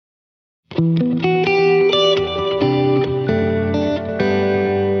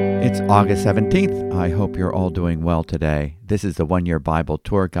It's August 17th. I hope you're all doing well today. This is the One Year Bible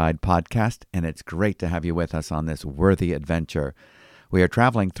Tour Guide podcast, and it's great to have you with us on this worthy adventure. We are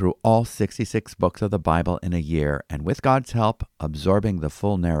traveling through all 66 books of the Bible in a year, and with God's help, absorbing the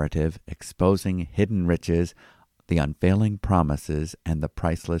full narrative, exposing hidden riches, the unfailing promises, and the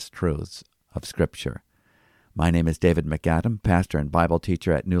priceless truths of Scripture. My name is David MacAdam, pastor and Bible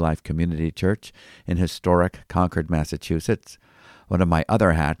teacher at New Life Community Church in historic Concord, Massachusetts. One of my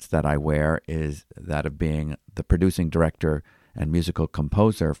other hats that I wear is that of being the producing director and musical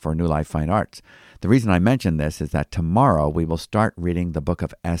composer for New Life Fine Arts. The reason I mention this is that tomorrow we will start reading the book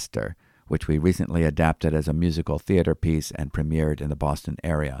of Esther, which we recently adapted as a musical theater piece and premiered in the Boston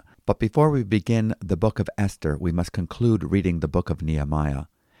area. But before we begin the book of Esther, we must conclude reading the book of Nehemiah.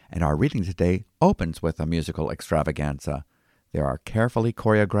 And our reading today opens with a musical extravaganza. There are carefully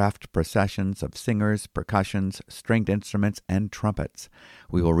choreographed processions of singers, percussions, stringed instruments, and trumpets.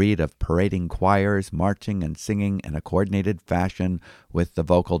 We will read of parading choirs, marching and singing in a coordinated fashion with the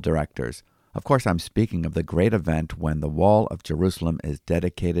vocal directors. Of course, I'm speaking of the great event when the wall of Jerusalem is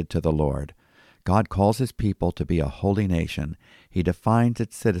dedicated to the Lord. God calls his people to be a holy nation. He defines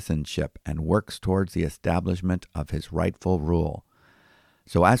its citizenship and works towards the establishment of his rightful rule.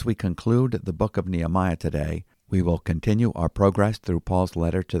 So as we conclude the book of Nehemiah today, we will continue our progress through Paul's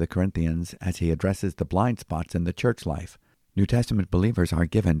letter to the Corinthians as he addresses the blind spots in the church life. New Testament believers are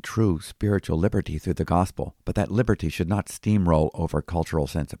given true spiritual liberty through the gospel, but that liberty should not steamroll over cultural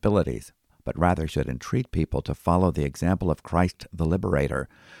sensibilities, but rather should entreat people to follow the example of Christ the Liberator,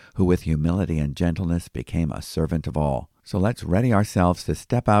 who with humility and gentleness became a servant of all. So let's ready ourselves to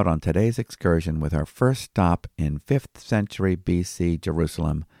step out on today's excursion with our first stop in 5th century BC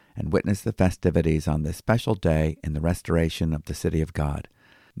Jerusalem, and witness the festivities on this special day in the restoration of the city of God.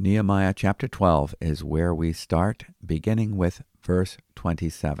 Nehemiah chapter 12 is where we start, beginning with verse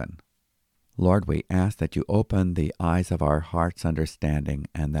 27. Lord, we ask that you open the eyes of our heart's understanding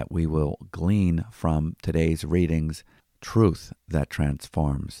and that we will glean from today's readings truth that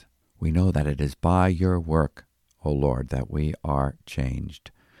transforms. We know that it is by your work, O Lord, that we are changed.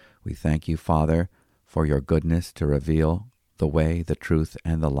 We thank you, Father, for your goodness to reveal the way, the truth,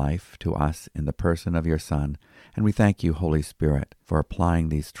 and the life to us in the person of your Son, and we thank you, Holy Spirit, for applying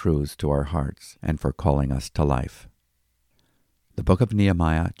these truths to our hearts and for calling us to life. The book of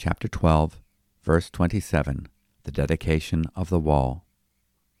Nehemiah, chapter 12, verse 27, the dedication of the wall.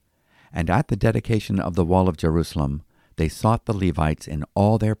 And at the dedication of the wall of Jerusalem, they sought the Levites in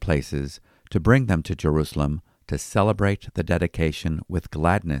all their places to bring them to Jerusalem to celebrate the dedication with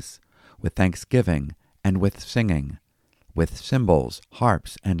gladness, with thanksgiving, and with singing, with cymbals,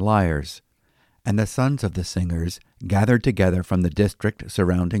 harps, and lyres. And the sons of the singers gathered together from the district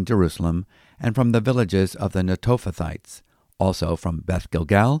surrounding Jerusalem, and from the villages of the Netophathites, also from Beth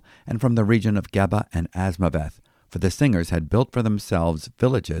Gilgal, and from the region of Geba and Asmaveth, for the singers had built for themselves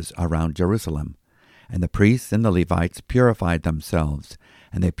villages around Jerusalem. And the priests and the Levites purified themselves,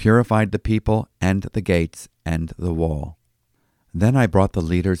 and they purified the people and the gates and the wall. Then I brought the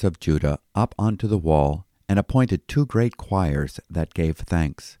leaders of Judah up onto the wall, and appointed 2 great choirs that gave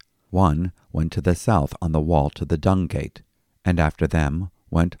thanks. One went to the south on the wall to the dung gate, and after them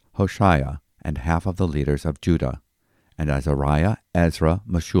went Hoshea and half of the leaders of Judah, and Azariah, Ezra,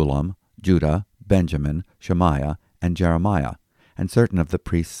 Meshullam, Judah, Benjamin, Shemaiah, and Jeremiah, and certain of the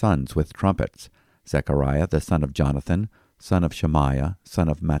priest's sons with trumpets, Zechariah the son of Jonathan, son of Shemaiah, son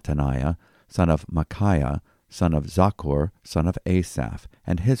of Mattaniah, son of Micaiah, son of Zakkur, son of Asaph,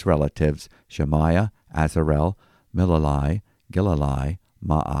 and his relatives Shemaiah, Azarel, Milalai, Gilalai,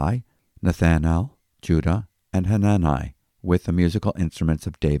 Maai, Nathanael, Judah, and Hanani, with the musical instruments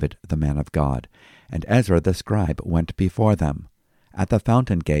of David the man of God. And Ezra the scribe went before them. At the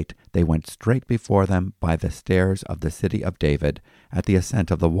fountain gate they went straight before them by the stairs of the city of David, at the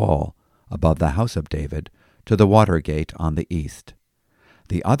ascent of the wall, above the house of David, to the water gate on the east.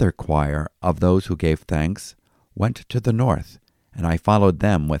 The other choir of those who gave thanks went to the north, and I followed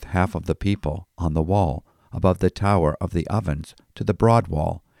them with half of the people on the wall, above the tower of the ovens, to the broad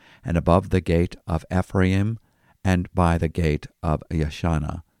wall, and above the gate of Ephraim, and by the gate of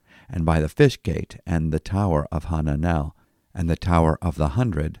Yeshana, and by the fish gate, and the tower of Hananel, and the tower of the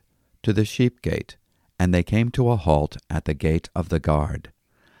 100, to the sheep gate, and they came to a halt at the gate of the guard.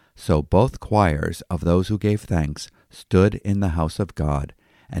 So both choirs of those who gave thanks stood in the house of God,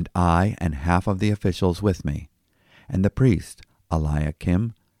 and I and half of the officials with me. And the priest,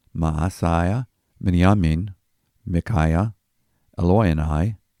 Eliakim, Maaseiah, Miniamin, Micaiah,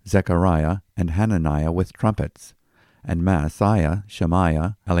 Elioenai, Zechariah, and Hananiah with trumpets, and Maaseiah,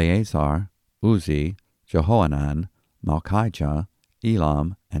 Shemaiah, Eleazar, Uzzi, Jehohanan, Malchijah,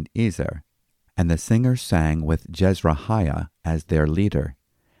 Elam, and Ezer. And the singers sang with Jezrahiah as their leader.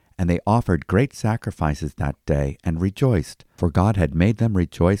 And they offered great sacrifices that day and rejoiced, for God had made them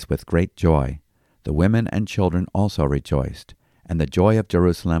rejoice with great joy. The women and children also rejoiced, and the joy of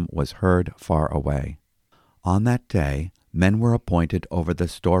Jerusalem was heard far away. On that day, men were appointed over the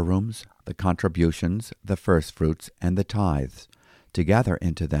storerooms, the contributions, the firstfruits, and the tithes, to gather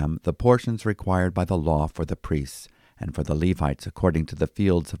into them the portions required by the law for the priests, and for the Levites according to the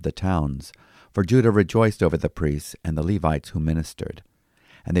fields of the towns. For Judah rejoiced over the priests and the Levites who ministered.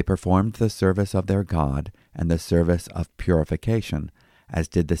 And they performed the service of their God, and the service of purification, as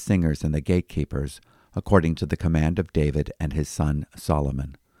did the singers and the gatekeepers, according to the command of David and his son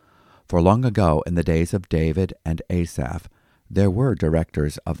Solomon. For long ago, in the days of David and Asaph, there were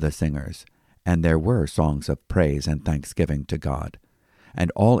directors of the singers, and there were songs of praise and thanksgiving to God.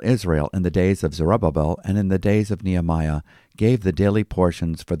 And all Israel in the days of Zerubbabel and in the days of Nehemiah gave the daily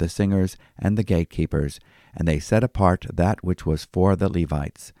portions for the singers and the gatekeepers, and they set apart that which was for the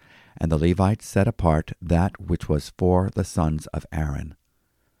Levites, and the Levites set apart that which was for the sons of Aaron.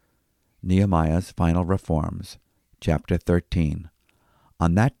 Nehemiah's final reforms, chapter 13.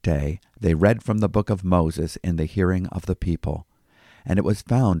 On that day they read from the book of Moses in the hearing of the people. And it was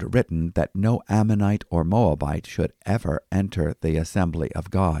found written that no Ammonite or Moabite should ever enter the assembly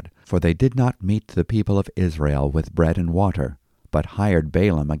of God, for they did not meet the people of Israel with bread and water, but hired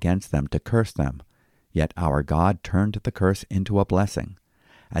Balaam against them to curse them. Yet our God turned the curse into a blessing.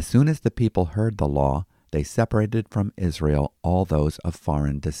 As soon as the people heard the law, they separated from Israel all those of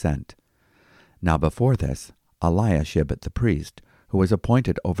foreign descent. Now before this, Eliashib the priest, who was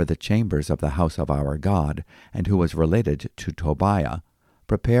appointed over the chambers of the house of our God, and who was related to Tobiah,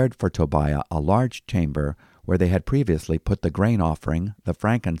 prepared for Tobiah a large chamber where they had previously put the grain offering, the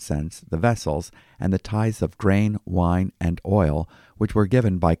frankincense, the vessels, and the tithes of grain, wine, and oil, which were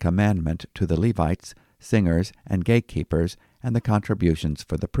given by commandment to the Levites, singers, and gatekeepers, and the contributions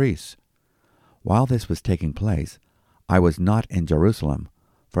for the priests. While this was taking place, I was not in Jerusalem,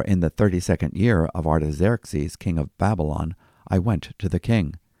 for in the 32nd year of Artaxerxes, king of Babylon, I went to the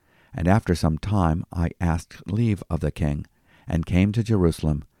king, and after some time I asked leave of the king, and came to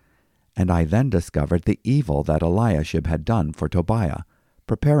Jerusalem. And I then discovered the evil that Eliashib had done for Tobiah,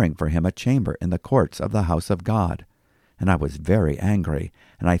 preparing for him a chamber in the courts of the house of God. And I was very angry,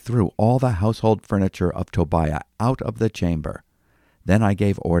 and I threw all the household furniture of Tobiah out of the chamber. Then I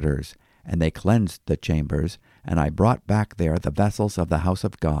gave orders, and they cleansed the chambers, and I brought back there the vessels of the house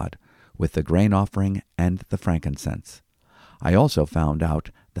of God, with the grain offering and the frankincense. I also found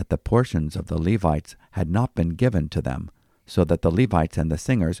out that the portions of the Levites had not been given to them, so that the Levites and the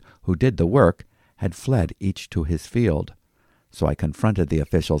singers who did the work had fled each to his field. So I confronted the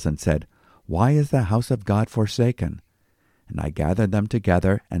officials and said, "Why is the house of God forsaken?" And I gathered them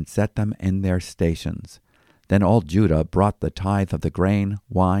together and set them in their stations. Then all Judah brought the tithe of the grain,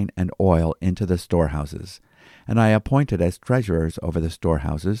 wine, and oil into the storehouses. And I appointed as treasurers over the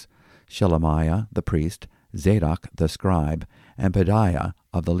storehouses Shelemiah the priest, Zadok the scribe, and Pedaiah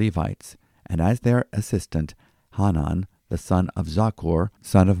of the Levites, and as their assistant Hanan the son of Zakkur,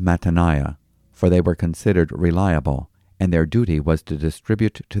 son of Mattaniah, for they were considered reliable, and their duty was to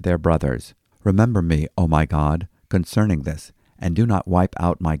distribute to their brothers. Remember me, O my God, concerning this, and do not wipe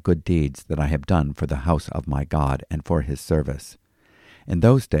out my good deeds that I have done for the house of my God and for his service. In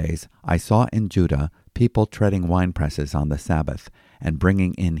those days I saw in Judah people treading winepresses on the Sabbath, and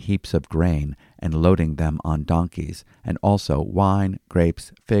bringing in heaps of grain, and loading them on donkeys, and also wine,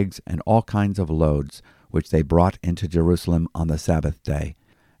 grapes, figs, and all kinds of loads, which they brought into Jerusalem on the Sabbath day.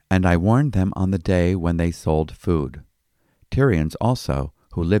 And I warned them on the day when they sold food. Tyrians also,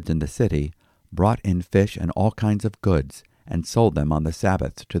 who lived in the city, brought in fish and all kinds of goods, and sold them on the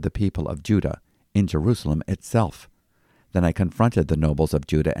Sabbath to the people of Judah, in Jerusalem itself. Then I confronted the nobles of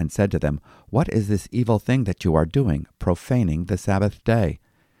Judah and said to them, "What is this evil thing that you are doing, profaning the Sabbath day?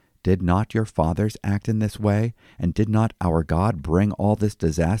 Did not your fathers act in this way? And did not our God bring all this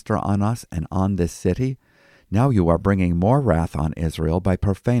disaster on us and on this city? Now you are bringing more wrath on Israel by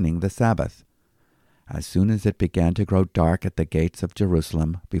profaning the Sabbath." As soon as it began to grow dark at the gates of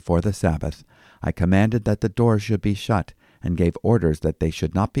Jerusalem before the Sabbath, I commanded that the doors should be shut, and gave orders that they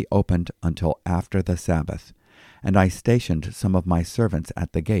should not be opened until after the Sabbath. And I stationed some of my servants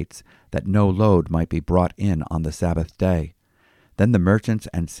at the gates, that no load might be brought in on the Sabbath day. Then the merchants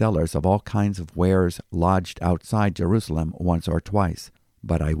and sellers of all kinds of wares lodged outside Jerusalem once or twice.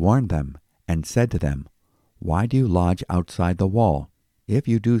 But I warned them, and said to them, "Why do you lodge outside the wall? If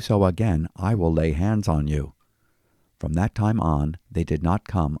you do so again, I will lay hands on you." From that time on, they did not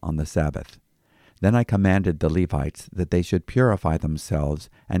come on the Sabbath. Then I commanded the Levites that they should purify themselves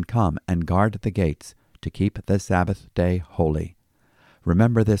and come and guard the gates to keep the Sabbath day holy.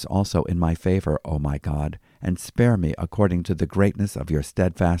 Remember this also in my favor, O my God, and spare me according to the greatness of your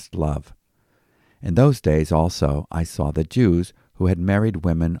steadfast love. In those days also I saw the Jews who had married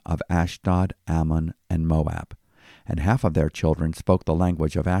women of Ashdod, Ammon, and Moab, and half of their children spoke the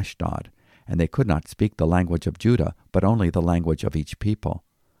language of Ashdod, and they could not speak the language of Judah, but only the language of each people.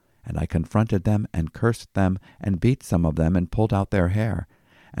 And I confronted them and cursed them and beat some of them and pulled out their hair.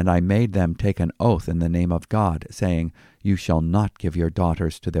 And I made them take an oath in the name of God, saying, You shall not give your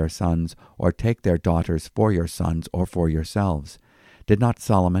daughters to their sons, or take their daughters for your sons or for yourselves. Did not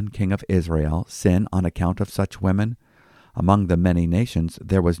Solomon, king of Israel, sin on account of such women? Among the many nations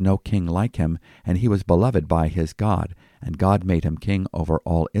there was no king like him, and he was beloved by his God, and God made him king over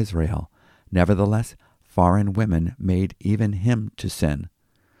all Israel. Nevertheless, foreign women made even him to sin.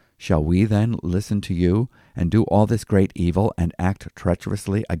 Shall we then listen to you, and do all this great evil, and act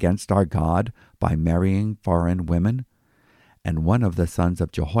treacherously against our God by marrying foreign women? And one of the sons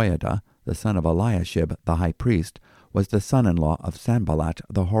of Jehoiada, the son of Eliashib the high priest, was the son-in-law of Sanballat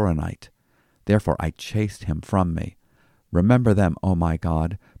the Horonite. Therefore I chased him from me. Remember them, O my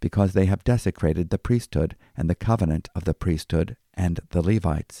God, because they have desecrated the priesthood and the covenant of the priesthood and the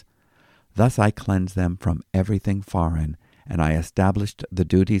Levites. Thus I cleansed them from everything foreign, and I established the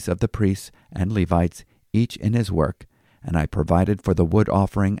duties of the priests and Levites, each in his work, and I provided for the wood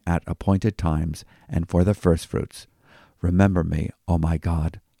offering at appointed times and for the firstfruits. Remember me, O my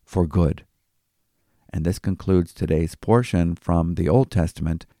God, for good. And this concludes today's portion from the Old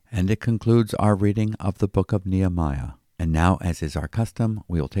Testament, and it concludes our reading of the book of Nehemiah. And now, as is our custom,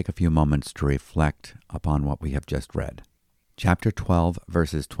 we will take a few moments to reflect upon what we have just read. Chapter 12,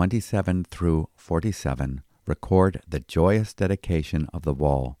 verses 27 through 47, record the joyous dedication of the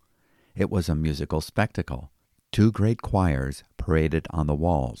wall. It was a musical spectacle. 2 great choirs paraded on the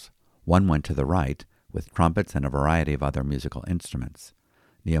walls. One went to the right, with trumpets and a variety of other musical instruments.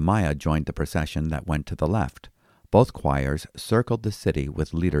 Nehemiah joined the procession that went to the left. Both choirs circled the city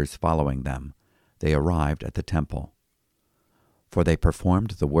with leaders following them. They arrived at the temple. For they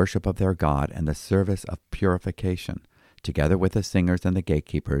performed the worship of their God and the service of purification, together with the singers and the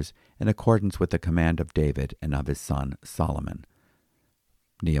gatekeepers, in accordance with the command of David and of his son Solomon.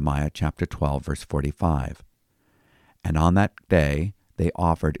 Nehemiah chapter 12, verse 45. And on that day they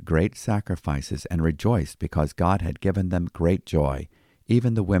offered great sacrifices and rejoiced, because God had given them great joy.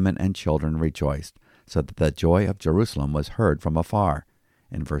 Even the women and children rejoiced, so that the joy of Jerusalem was heard from afar.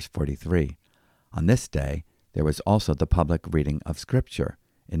 In verse 43. On this day there was also the public reading of Scripture,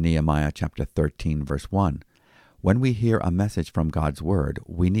 in Nehemiah chapter 13, verse 1. When we hear a message from God's Word,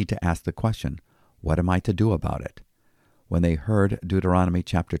 we need to ask the question, what am I to do about it? When they heard Deuteronomy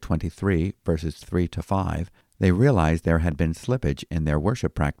chapter 23, verses 3 to 5, they realized there had been slippage in their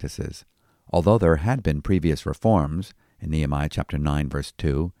worship practices. Although there had been previous reforms, in Nehemiah chapter 9, verse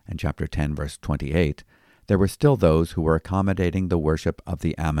 2, and chapter 10, verse 28, there were still those who were accommodating the worship of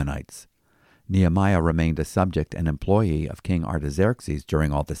the Ammonites. Nehemiah remained a subject and employee of King Artaxerxes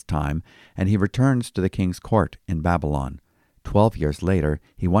during all this time, and he returns to the king's court in Babylon. 12 years later,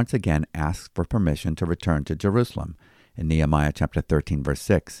 he once again asks for permission to return to Jerusalem, in Nehemiah chapter 13, verse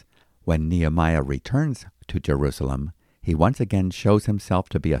 6. When Nehemiah returns to Jerusalem, he once again shows himself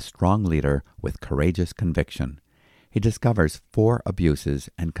to be a strong leader with courageous conviction. He discovers 4 abuses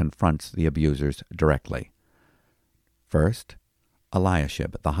and confronts the abusers directly. First,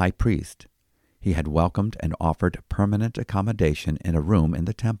 Eliashib, the high priest. He had welcomed and offered permanent accommodation in a room in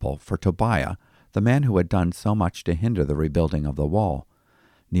the temple for Tobiah, the man who had done so much to hinder the rebuilding of the wall.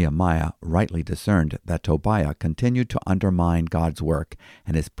 Nehemiah rightly discerned that Tobiah continued to undermine God's work,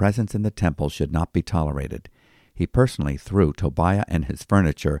 and his presence in the temple should not be tolerated. He personally threw Tobiah and his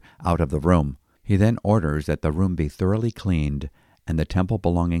furniture out of the room. He then orders that the room be thoroughly cleaned and the temple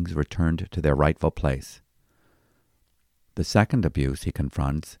belongings returned to their rightful place. The second abuse he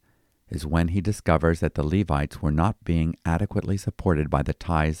confronts is when he discovers that the Levites were not being adequately supported by the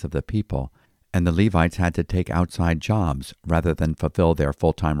tithes of the people, and the Levites had to take outside jobs rather than fulfill their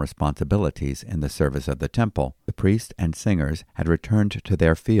full-time responsibilities in the service of the temple. The priests and singers had returned to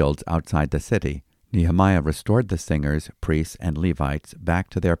their fields outside the city. Nehemiah restored the singers, priests, and Levites back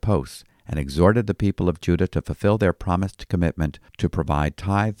to their posts and exhorted the people of Judah to fulfill their promised commitment to provide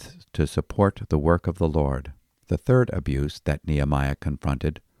tithes to support the work of the Lord. The third abuse that Nehemiah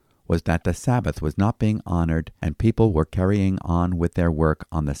confronted was that the Sabbath was not being honored and people were carrying on with their work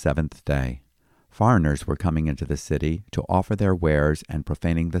on the 7th day. Foreigners were coming into the city to offer their wares and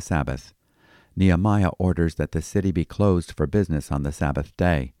profaning the Sabbath. Nehemiah orders that the city be closed for business on the Sabbath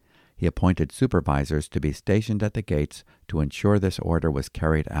day. He appointed supervisors to be stationed at the gates to ensure this order was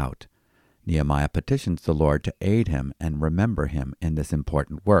carried out. Nehemiah petitions the Lord to aid him and remember him in this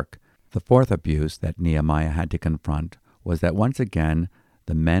important work. The fourth abuse that Nehemiah had to confront was that once again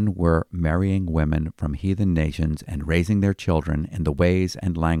the men were marrying women from heathen nations and raising their children in the ways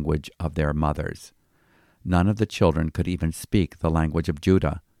and language of their mothers. None of the children could even speak the language of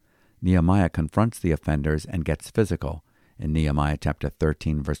Judah. Nehemiah confronts the offenders and gets physical. In Nehemiah chapter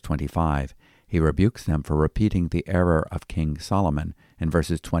 13, verse 25, he rebukes them for repeating the error of King Solomon in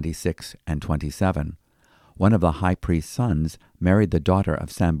verses 26 and 27. One of the high priest's sons married the daughter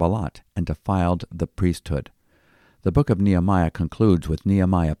of Sanballat and defiled the priesthood. The book of Nehemiah concludes with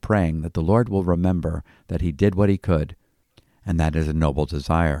Nehemiah praying that the Lord will remember that he did what he could, and that is a noble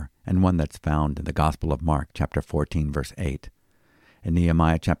desire, and one that's found in the Gospel of Mark, chapter 14, verse 8. In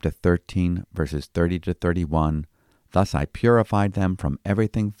Nehemiah chapter 13, verses 30 to 31, "Thus I purified them from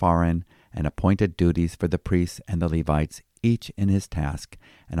everything foreign, and appointed duties for the priests and the Levites, each in his task,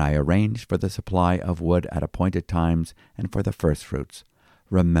 and I arranged for the supply of wood at appointed times and for the firstfruits.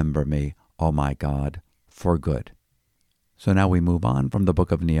 Remember me, O my God, for good." So now we move on from the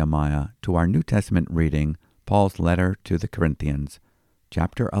book of Nehemiah to our New Testament reading, Paul's letter to the Corinthians,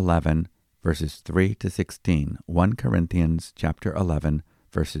 chapter 11, verses 3 to 16. 1 Corinthians chapter 11,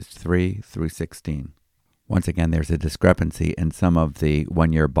 verses 3 through 16. Once again, there's a discrepancy in some of the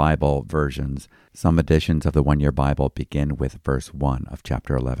one-year Bible versions. Some editions of the one-year Bible begin with verse 1 of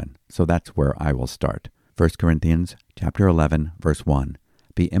chapter 11. So that's where I will start. 1 Corinthians chapter 11, verse 1.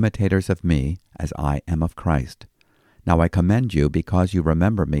 "Be imitators of me, as I am of Christ. Now I commend you because you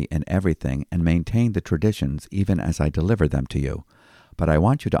remember me in everything and maintain the traditions even as I deliver them to you. But I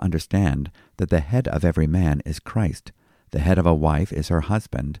want you to understand that the head of every man is Christ. The head of a wife is her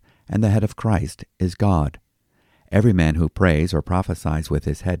husband, and the head of Christ is God. Every man who prays or prophesies with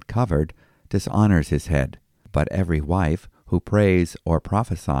his head covered dishonors his head, but every wife who prays or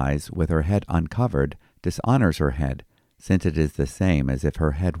prophesies with her head uncovered dishonors her head, since it is the same as if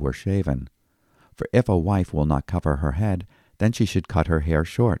her head were shaven. For if a wife will not cover her head, then she should cut her hair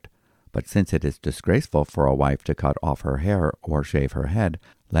short. But since it is disgraceful for a wife to cut off her hair or shave her head,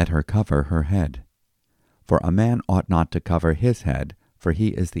 let her cover her head. For a man ought not to cover his head, for he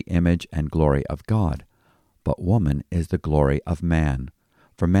is the image and glory of God. But woman is the glory of man.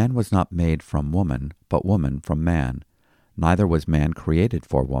 For man was not made from woman, but woman from man. Neither was man created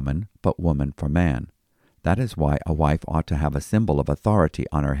for woman, but woman for man. That is why a wife ought to have a symbol of authority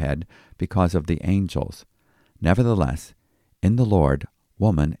on her head because of the angels. Nevertheless, in the Lord,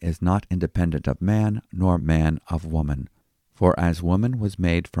 woman is not independent of man, nor man of woman. For as woman was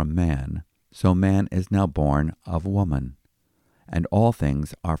made from man, so man is now born of woman. And all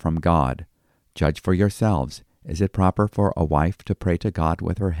things are from God. Judge for yourselves. Is it proper for a wife to pray to God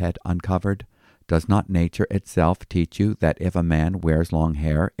with her head uncovered? Does not nature itself teach you that if a man wears long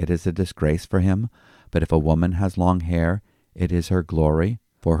hair, it is a disgrace for him? But if a woman has long hair, it is her glory,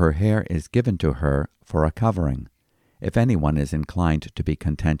 for her hair is given to her for a covering. If anyone is inclined to be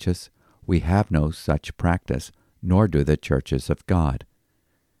contentious, we have no such practice, nor do the churches of God."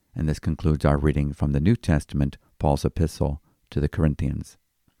 And this concludes our reading from the New Testament, Paul's epistle to the Corinthians.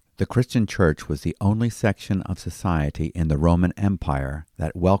 The Christian church was the only section of society in the Roman Empire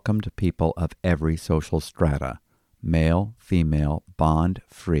that welcomed people of every social strata, male, female, bond,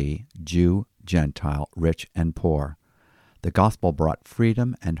 free, Jew, Gentile, rich and poor. The gospel brought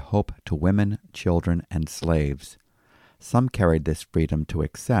freedom and hope to women, children, and slaves. Some carried this freedom to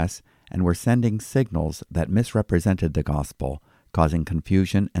excess and were sending signals that misrepresented the gospel, causing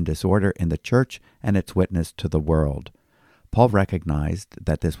confusion and disorder in the church and its witness to the world. Paul recognized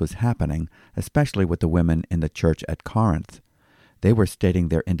that this was happening, especially with the women in the church at Corinth. They were stating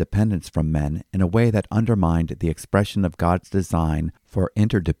their independence from men in a way that undermined the expression of God's design for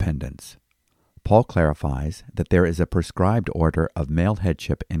interdependence. Paul clarifies that there is a prescribed order of male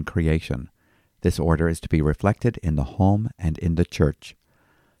headship in creation. This order is to be reflected in the home and in the church.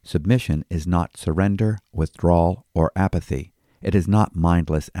 Submission is not surrender, withdrawal, or apathy. It is not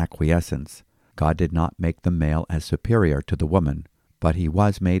mindless acquiescence. God did not make the male as superior to the woman, but he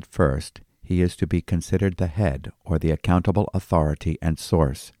was made first. He is to be considered the head, or the accountable authority and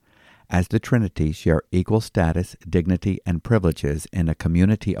source. As the Trinity share equal status, dignity, and privileges in a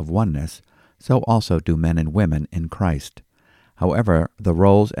community of oneness, so also do men and women in Christ. However, the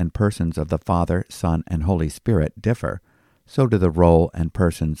roles and persons of the Father, Son, and Holy Spirit differ. So do the role and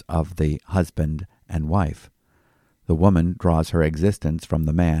persons of the husband and wife. The woman draws her existence from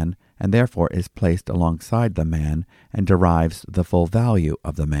the man, and therefore is placed alongside the man and derives the full value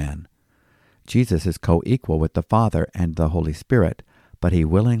of the man. Jesus is co-equal with the Father and the Holy Spirit, but he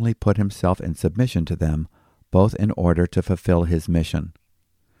willingly put himself in submission to them, both in order to fulfill his mission.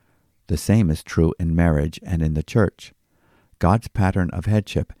 The same is true in marriage and in the church. God's pattern of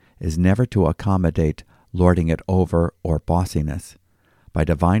headship is never to accommodate lording it over or bossiness. By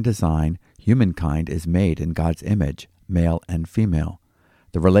divine design, humankind is made in God's image, male and female.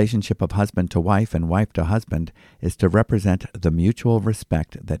 The relationship of husband to wife and wife to husband is to represent the mutual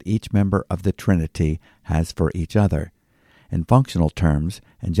respect that each member of the Trinity has for each other. In functional terms,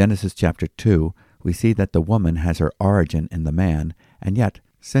 in Genesis chapter 2, we see that the woman has her origin in the man, and yet,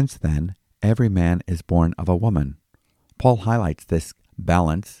 since then, every man is born of a woman. Paul highlights this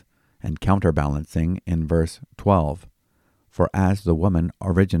balance and counterbalancing in verse 12. For as the woman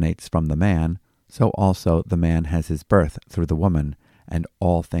originates from the man, so also the man has his birth through the woman, and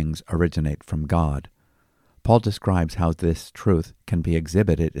all things originate from God. Paul describes how this truth can be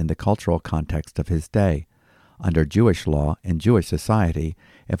exhibited in the cultural context of his day. Under Jewish law, in Jewish society,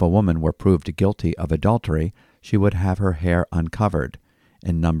 if a woman were proved guilty of adultery, she would have her hair uncovered,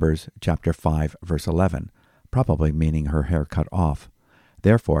 in Numbers chapter 5, verse 11, probably meaning her hair cut off.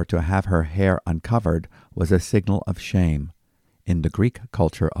 Therefore, to have her hair uncovered was a signal of shame. In the Greek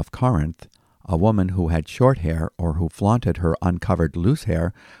culture of Corinth, a woman who had short hair or who flaunted her uncovered loose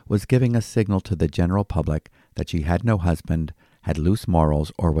hair was giving a signal to the general public that she had no husband, had loose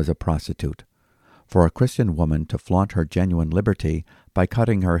morals, or was a prostitute. For a Christian woman to flaunt her genuine liberty by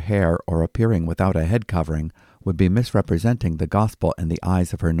cutting her hair or appearing without a head covering would be misrepresenting the gospel in the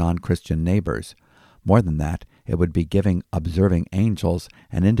eyes of her non-Christian neighbors. More than that, it would be giving observing angels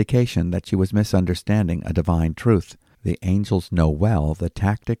an indication that she was misunderstanding a divine truth. The angels know well the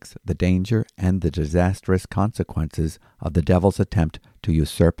tactics, the danger, and the disastrous consequences of the devil's attempt to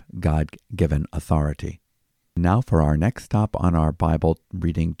usurp God-given authority. Now for our next stop on our Bible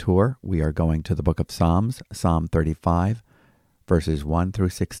reading tour, we are going to the book of Psalms, Psalm 35, verses 1 through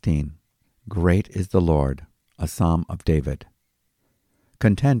 16. Great is the Lord, a psalm of David.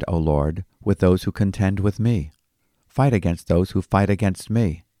 Contend, O Lord, with those who contend with me. Fight against those who fight against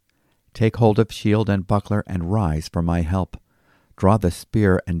me. Take hold of shield and buckler and rise for my help. Draw the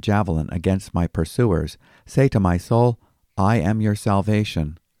spear and javelin against my pursuers. Say to my soul, I am your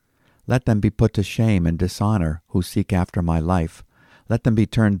salvation. Let them be put to shame and dishonor who seek after my life. Let them be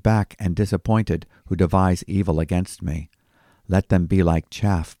turned back and disappointed who devise evil against me. Let them be like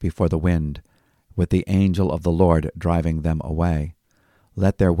chaff before the wind, with the angel of the Lord driving them away.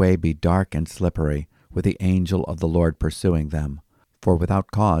 Let their way be dark and slippery, with the angel of the Lord pursuing them. For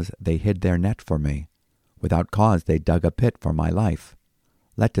without cause they hid their net for me. Without cause they dug a pit for my life.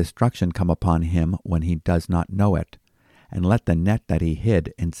 Let destruction come upon him when he does not know it, and let the net that he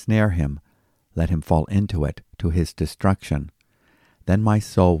hid ensnare him. Let him fall into it, to his destruction. Then my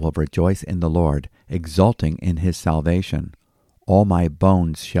soul will rejoice in the Lord, exulting in his salvation. All my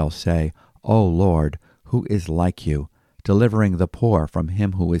bones shall say, O Lord, who is like you, delivering the poor from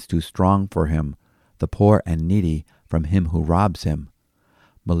him who is too strong for him, the poor and needy from him who robs him.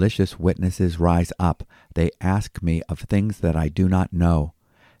 Malicious witnesses rise up. They ask me of things that I do not know.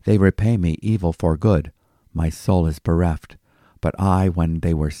 They repay me evil for good. My soul is bereft. But I, when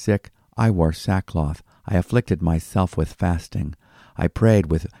they were sick, I wore sackcloth. I afflicted myself with fasting. I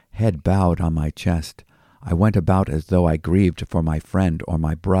prayed with head bowed on my chest. I went about as though I grieved for my friend or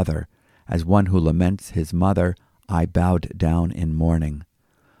my brother. As one who laments his mother, I bowed down in mourning.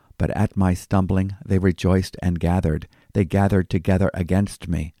 But at my stumbling they rejoiced and gathered. They gathered together against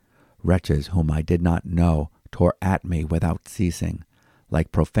me. Wretches whom I did not know tore at me without ceasing.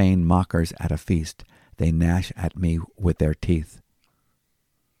 Like profane mockers at a feast, they gnash at me with their teeth.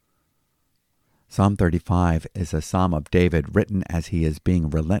 Psalm 35 is a psalm of David written as he is being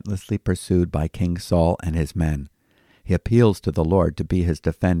relentlessly pursued by King Saul and his men. He appeals to the Lord to be his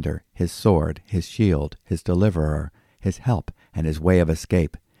defender, his sword, his shield, his deliverer, his help, and his way of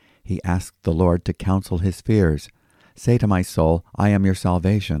escape. He asks the Lord to counsel his fears. Say to my soul, I am your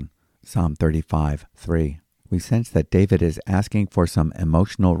salvation. Psalm 35:3. We sense that David is asking for some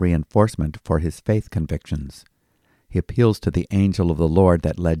emotional reinforcement for his faith convictions. He appeals to the angel of the Lord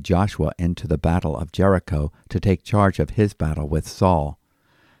that led Joshua into the battle of Jericho to take charge of his battle with Saul.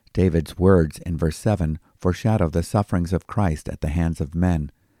 David's words in verse 7 foreshadow the sufferings of Christ at the hands of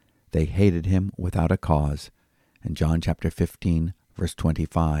men. They hated him without a cause. In John chapter 15, verse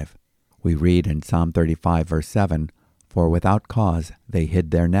 25. We read in Psalm 35, verse 7, For without cause they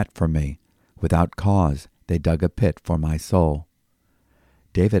hid their net for me. Without cause they dug a pit for my soul.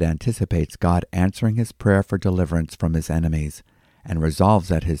 David anticipates God answering his prayer for deliverance from his enemies, and resolves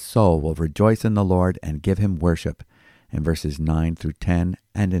that his soul will rejoice in the Lord and give him worship, in verses 9 through 10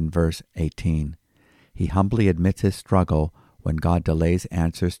 and in verse 18. He humbly admits his struggle when God delays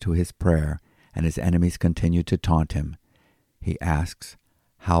answers to his prayer and his enemies continue to taunt him. He asks,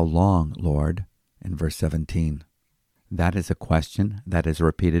 "How long, Lord?" in verse 17. That is a question that is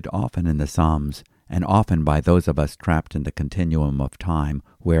repeated often in the Psalms, and often by those of us trapped in the continuum of time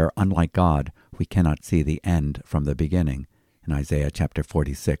where, unlike God, we cannot see the end from the beginning, in Isaiah chapter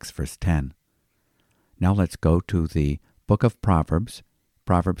 46, verse 10. Now let's go to the book of Proverbs,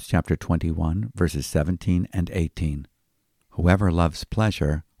 Proverbs chapter 21, verses 17 and 18. Whoever loves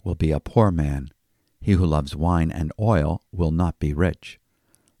pleasure will be a poor man. He who loves wine and oil will not be rich.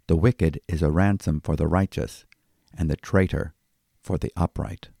 The wicked is a ransom for the righteous, and the traitor for the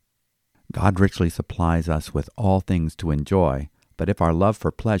upright. God richly supplies us with all things to enjoy, but if our love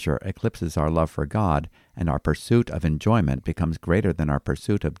for pleasure eclipses our love for God, and our pursuit of enjoyment becomes greater than our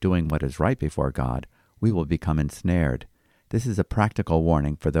pursuit of doing what is right before God, we will become ensnared. This is a practical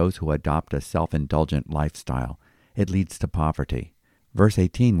warning for those who adopt a self-indulgent lifestyle. It leads to poverty. Verse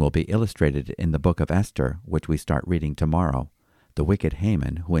 18 will be illustrated in the book of Esther, which we start reading tomorrow. The wicked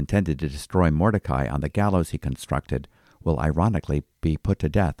Haman, who intended to destroy Mordecai on the gallows he constructed, will ironically be put to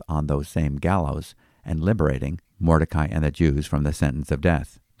death on those same gallows, and liberating Mordecai and the Jews from the sentence of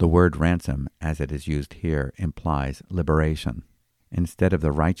death. The word ransom, as it is used here, implies liberation. Instead of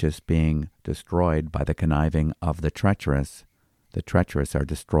the righteous being destroyed by the conniving of the treacherous are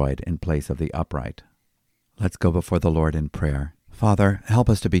destroyed in place of the upright. Let's go before the Lord in prayer. Father, help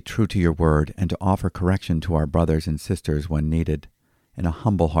us to be true to your word and to offer correction to our brothers and sisters when needed, in a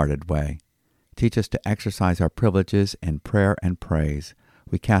humble-hearted way. Teach us to exercise our privileges in prayer and praise.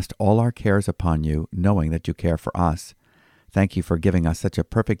 We cast all our cares upon you, knowing that you care for us. Thank you for giving us such a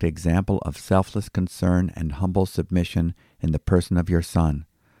perfect example of selfless concern and humble submission in the person of your Son.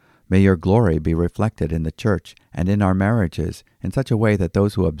 May your glory be reflected in the church and in our marriages in such a way that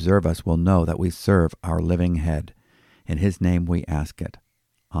those who observe us will know that we serve our living head. In his name we ask it.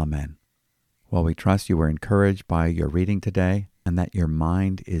 Amen. Well, we trust you were encouraged by your reading today and that your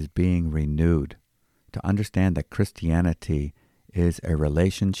mind is being renewed to understand that Christianity is a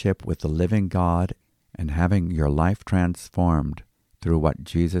relationship with the living God and having your life transformed through what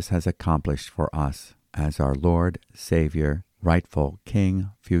Jesus has accomplished for us as our Lord, Savior, rightful King,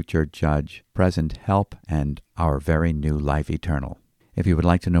 future Judge, present help, and our very new life eternal. If you would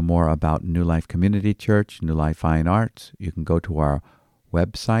like to know more about New Life Community Church, New Life Fine Arts, you can go to our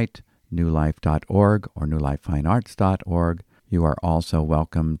website, newlife.org or newlifefinearts.org. You are also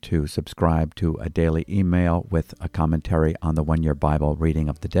welcome to subscribe to a daily email with a commentary on the One Year Bible reading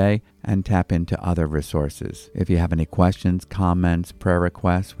of the day and tap into other resources. If you have any questions, comments, prayer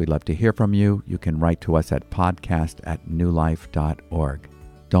requests, we'd love to hear from you. You can write to us at podcast@newlife.org.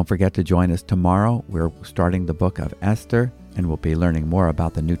 Don't forget to join us tomorrow. We're starting the book of Esther, and we'll be learning more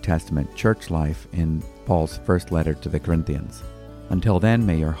about the New Testament church life in Paul's first letter to the Corinthians. Until then,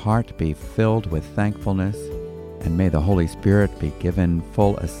 may your heart be filled with thankfulness, and may the Holy Spirit be given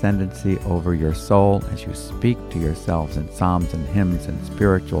full ascendancy over your soul as you speak to yourselves in psalms and hymns and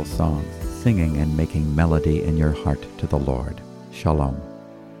spiritual songs, singing and making melody in your heart to the Lord. Shalom.